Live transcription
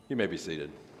You may be seated.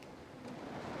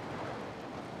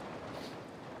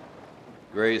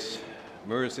 Grace,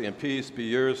 mercy, and peace be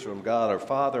yours from God our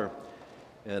Father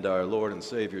and our Lord and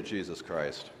Savior Jesus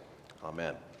Christ.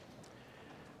 Amen.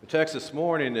 The text this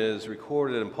morning is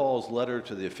recorded in Paul's letter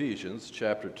to the Ephesians,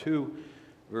 chapter 2,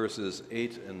 verses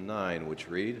 8 and 9, which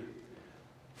read,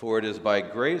 "For it is by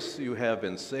grace you have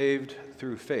been saved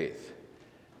through faith,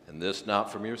 and this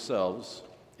not from yourselves,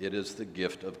 it is the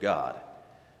gift of God,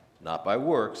 not by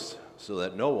works, so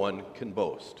that no one can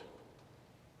boast."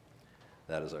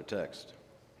 That is our text.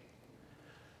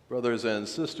 Brothers and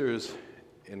sisters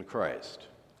in Christ,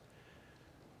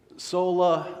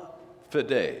 sola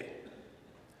fide,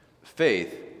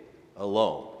 faith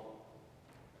alone.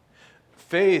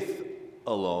 Faith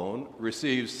alone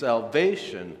receives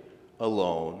salvation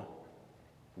alone,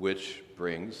 which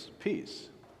brings peace.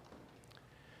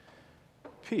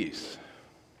 Peace.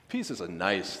 Peace is a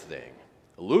nice thing.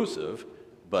 Elusive,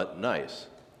 but nice.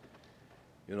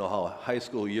 You know how high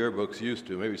school yearbooks used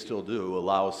to, maybe still do,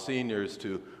 allow seniors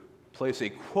to place a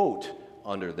quote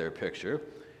under their picture.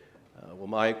 Well,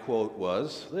 my quote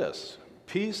was this: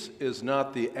 "Peace is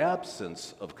not the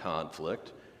absence of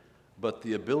conflict, but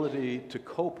the ability to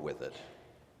cope with it."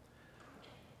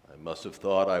 I must have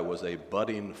thought I was a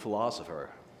budding philosopher.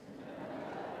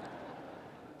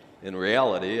 In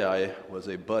reality, I was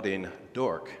a budding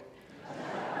dork.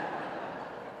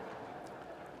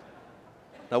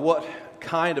 Now, what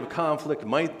kind of conflict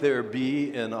might there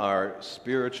be in our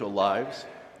spiritual lives?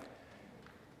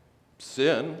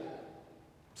 Sin.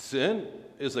 Sin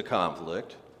is a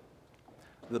conflict.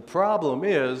 The problem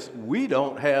is we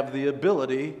don't have the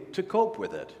ability to cope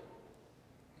with it.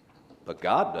 But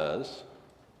God does.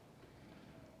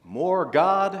 More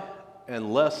God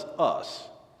and less us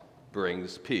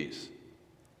brings peace.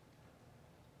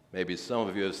 Maybe some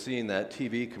of you have seen that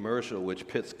TV commercial which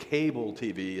pits cable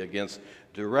TV against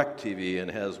direct TV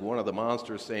and has one of the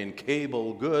monsters saying,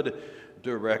 "Cable good,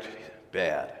 direct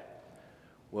bad."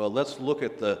 Well, let's look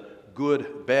at the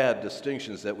good-bad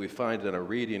distinctions that we find in a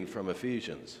reading from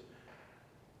Ephesians.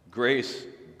 Grace,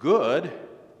 good;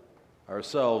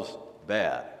 ourselves,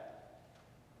 bad.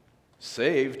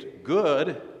 Saved,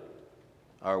 good;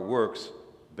 our works,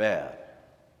 bad.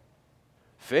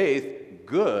 Faith,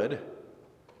 good;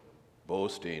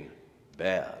 boasting,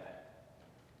 bad.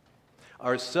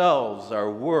 Ourselves,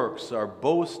 our works, our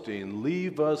boasting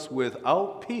leave us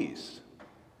without peace.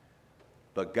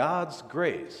 But God's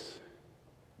grace,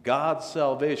 God's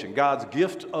salvation, God's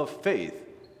gift of faith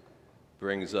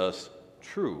brings us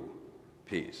true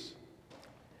peace.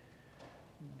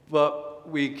 But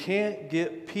we can't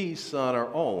get peace on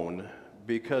our own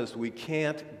because we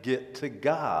can't get to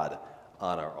God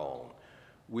on our own.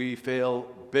 We fail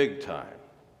big time.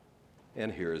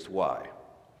 And here's why.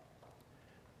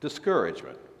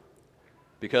 Discouragement.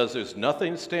 Because there's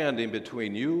nothing standing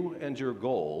between you and your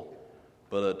goal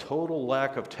but a total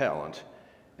lack of talent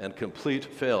and complete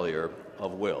failure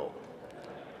of will.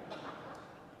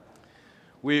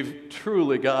 We've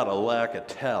truly got a lack of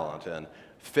talent and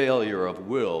failure of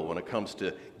will when it comes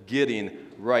to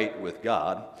getting right with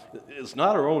God. It's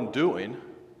not our own doing.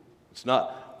 It's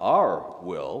not our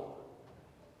will.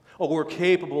 Oh, we're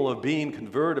capable of being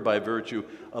converted by virtue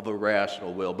of a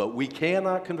rational will, but we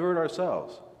cannot convert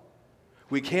ourselves.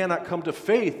 We cannot come to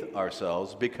faith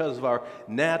ourselves because of our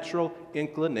natural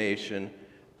inclination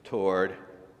toward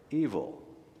evil.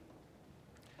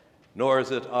 Nor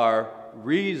is it our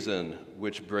reason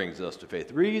which brings us to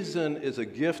faith. Reason is a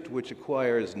gift which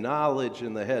acquires knowledge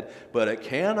in the head, but it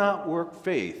cannot work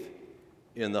faith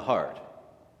in the heart.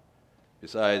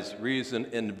 Besides, reason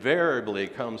invariably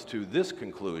comes to this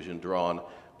conclusion drawn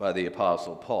by the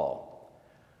Apostle Paul: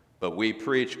 "But we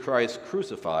preach Christ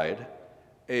crucified,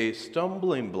 a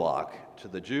stumbling block to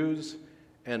the Jews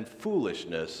and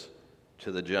foolishness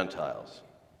to the Gentiles."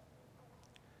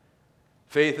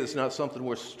 Faith is not something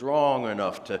we're strong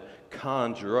enough to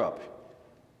conjure up.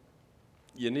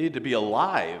 You need to be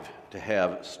alive to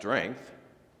have strength.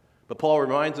 But Paul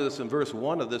reminds us in verse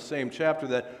 1 of this same chapter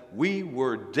that we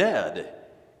were dead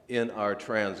in our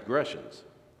transgressions.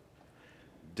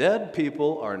 Dead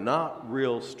people are not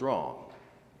real strong.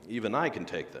 Even I can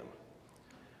take them.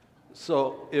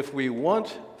 So if we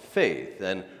want faith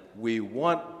and we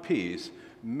want peace,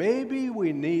 maybe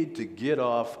we need to get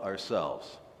off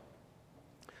ourselves.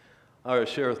 I will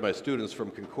share with my students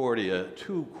from Concordia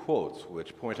two quotes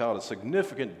which point out a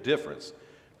significant difference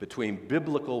between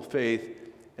biblical faith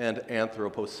and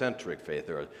anthropocentric faith,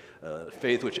 or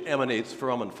faith which emanates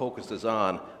from and focuses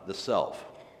on the self.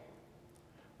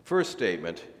 The first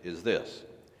statement is this: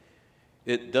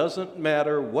 it doesn't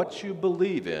matter what you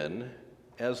believe in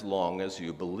as long as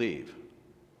you believe.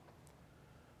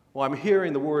 Well, I'm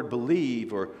hearing the word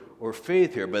believe or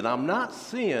faith here, but I'm not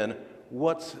seeing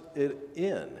what's it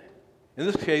in. In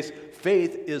this case,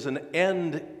 faith is an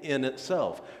end in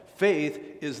itself.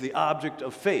 Faith is the object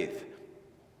of faith.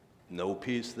 No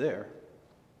peace there.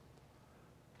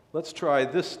 Let's try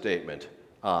this statement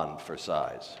on for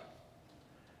size.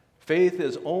 Faith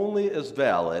is only as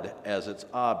valid as its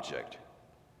object.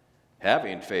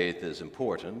 Having faith is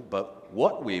important, but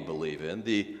what we believe in,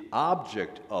 the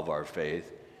object of our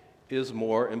faith, is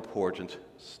more important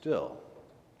still.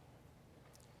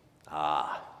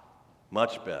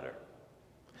 Much better.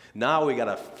 Now we got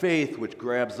a faith which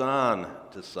grabs on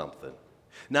to something.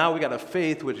 Now we got a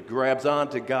faith which grabs on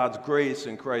to God's grace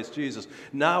in Christ Jesus.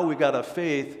 Now we got a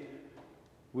faith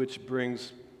which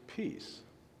brings peace.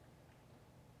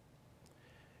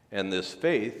 And this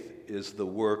faith is the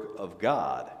work of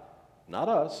God, not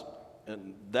us,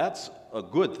 and that's a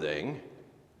good thing.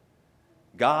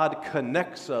 God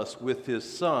connects us with His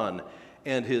Son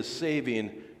and His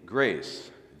saving grace.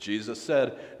 Jesus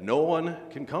said, "No one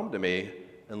can come to me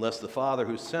unless the Father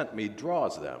who sent me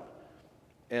draws them,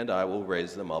 and I will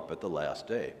raise them up at the last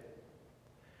day."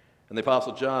 And the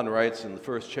Apostle John writes in the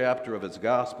first chapter of his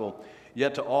gospel,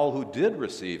 "Yet to all who did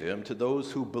receive him, to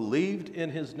those who believed in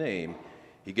his name,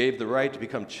 he gave the right to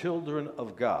become children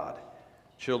of God,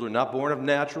 children not born of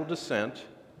natural descent,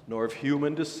 nor of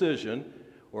human decision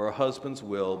or a husband's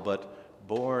will, but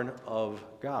born of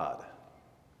God."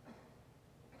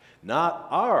 Not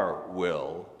our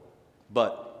will,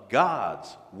 but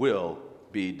God's will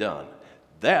be done.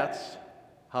 That's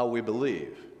how we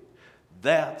believe.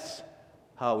 That's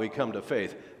how we come to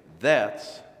faith.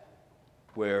 That's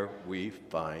where we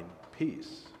find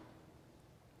peace.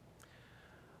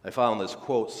 I found this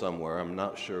quote somewhere. I'm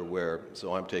not sure where,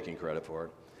 so I'm taking credit for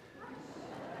it.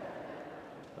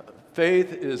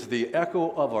 Faith is the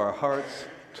echo of our hearts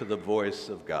to the voice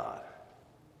of God.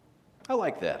 I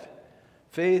like that.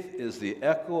 Faith is the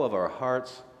echo of our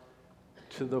hearts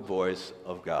to the voice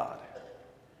of God.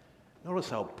 Notice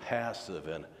how passive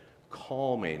and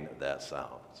calming that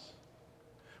sounds.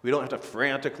 We don't have to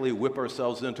frantically whip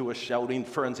ourselves into a shouting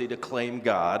frenzy to claim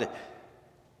God.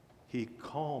 He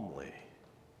calmly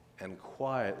and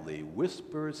quietly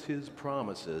whispers His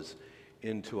promises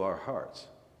into our hearts.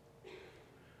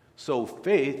 So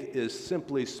faith is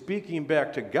simply speaking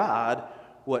back to God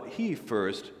what He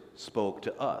first spoke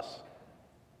to us.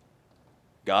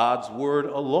 God's word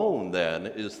alone, then,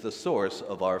 is the source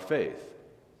of our faith.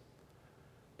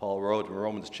 Paul wrote in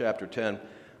Romans chapter 10,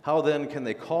 "How then can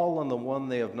they call on the one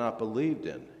they have not believed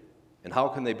in? And how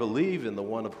can they believe in the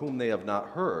one of whom they have not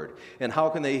heard? And how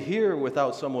can they hear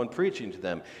without someone preaching to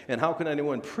them? And how can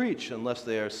anyone preach unless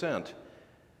they are sent?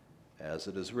 As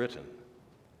it is written,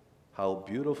 how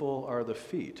beautiful are the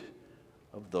feet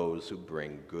of those who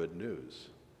bring good news."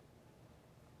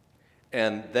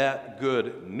 And that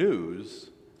good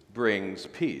news brings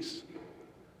peace.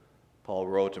 Paul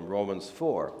wrote in Romans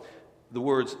 4, the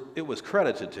words, "It was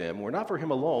credited to him," were not for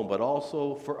him alone, but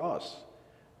also for us,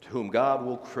 to whom God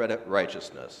will credit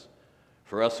righteousness.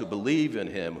 For us who believe in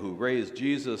him, who raised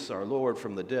Jesus our Lord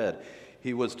from the dead,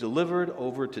 he was delivered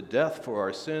over to death for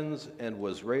our sins and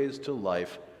was raised to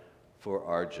life for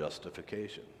our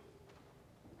justification.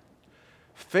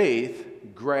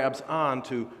 Faith grabs on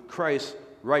to Christ's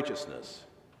righteousness.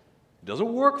 It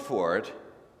doesn't work for it,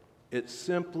 it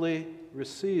simply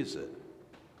receives it.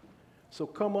 So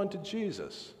come unto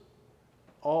Jesus,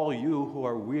 all you who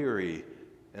are weary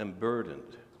and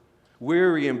burdened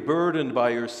by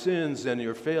your sins and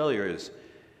your failures,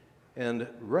 and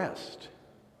rest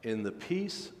in the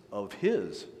peace of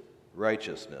His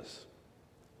righteousness.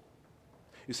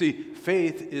 You see,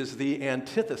 faith is the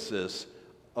antithesis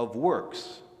of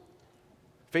works.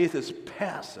 Faith is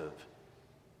passive,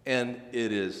 and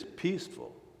it is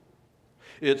peaceful.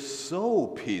 It's so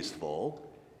peaceful,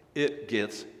 it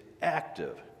gets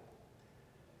active.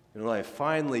 And when I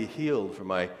finally healed from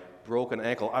my broken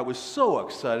ankle, I was so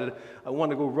excited, I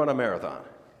wanted to go run a marathon.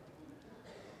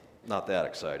 Not that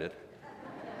excited.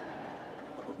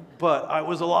 But I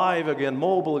was alive again,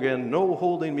 mobile again, no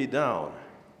holding me down.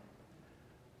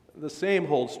 The same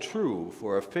holds true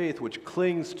for a faith which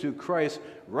clings to Christ's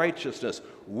righteousness.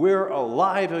 We're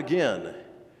alive again,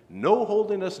 no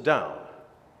holding us down.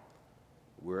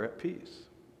 We're at peace.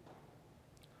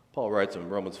 Paul writes in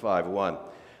Romans 5:1,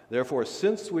 "Therefore,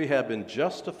 since we have been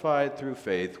justified through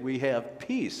faith, we have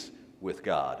peace with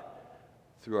God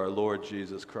through our Lord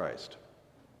Jesus Christ."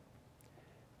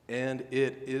 And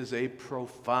it is a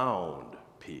profound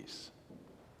peace.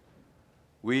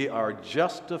 We are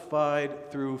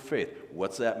justified through faith.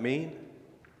 What's that mean?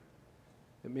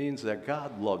 It means that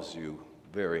God loves you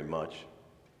very much.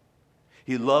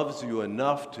 He loves you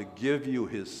enough to give you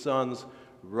his Son's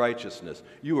righteousness.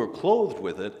 You were clothed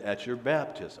with it at your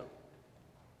baptism.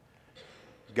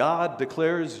 God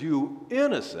declares you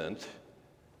innocent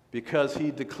because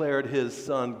he declared his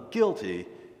Son guilty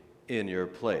in your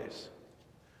place.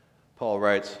 Paul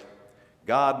writes,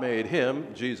 God made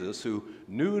him, Jesus, who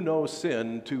knew no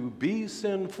sin, to be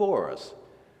sin for us,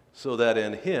 so that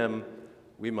in him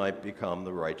we might become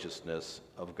the righteousness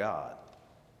of God.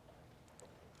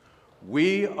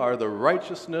 We are the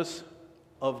righteousness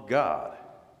of God.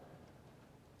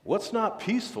 What's not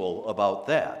peaceful about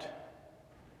that?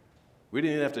 We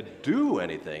didn't have to do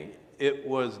anything. It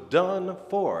was done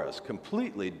for us,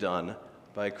 completely done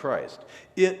by Christ.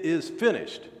 It is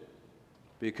finished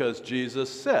because Jesus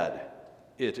said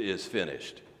it is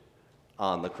finished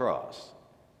on the cross.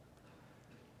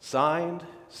 Signed,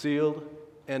 sealed,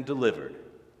 and delivered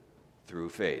through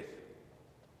faith.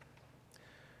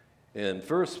 In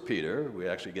 1 Peter, we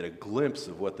actually get a glimpse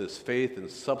of what this faith and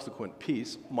subsequent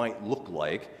peace might look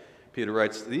like. Peter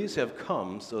writes, "These have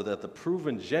come so that the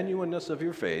proven genuineness of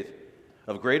your faith,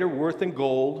 of greater worth than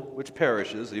gold, which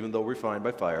perishes, even though refined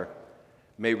by fire,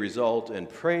 may result in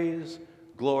praise,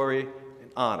 glory,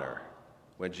 and honor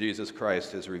when Jesus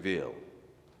Christ is revealed.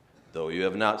 Though you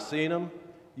have not seen him,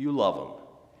 you love him.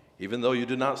 Even though you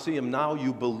do not see him now,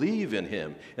 you believe in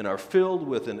him and are filled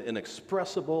with an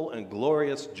inexpressible and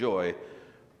glorious joy,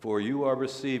 for you are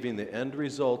receiving the end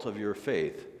result of your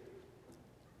faith,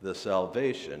 the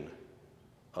salvation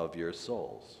of your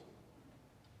souls."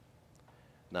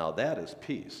 Now that is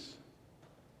peace.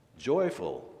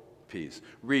 Joyful peace.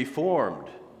 Reformed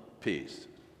peace.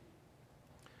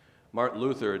 Martin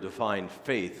Luther defined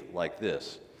faith like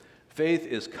this: faith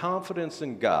is confidence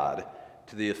in God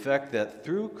to the effect that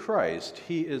through Christ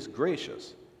he is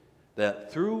gracious,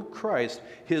 that through Christ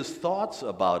his thoughts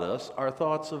about us are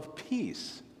thoughts of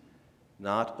peace,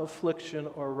 not affliction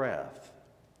or wrath.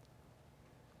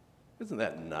 Isn't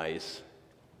that nice?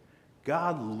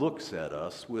 God looks at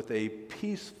us with a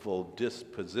peaceful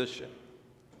disposition.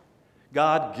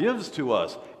 God gives to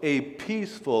us a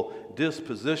peaceful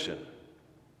disposition.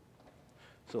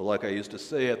 So like I used to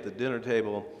say at the dinner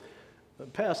table,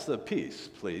 pass the peace,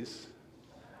 please.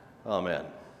 Amen.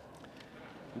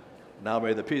 Now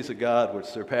may the peace of God, which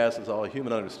surpasses all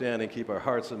human understanding, keep our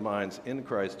hearts and minds in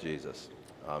Christ Jesus.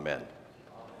 Amen.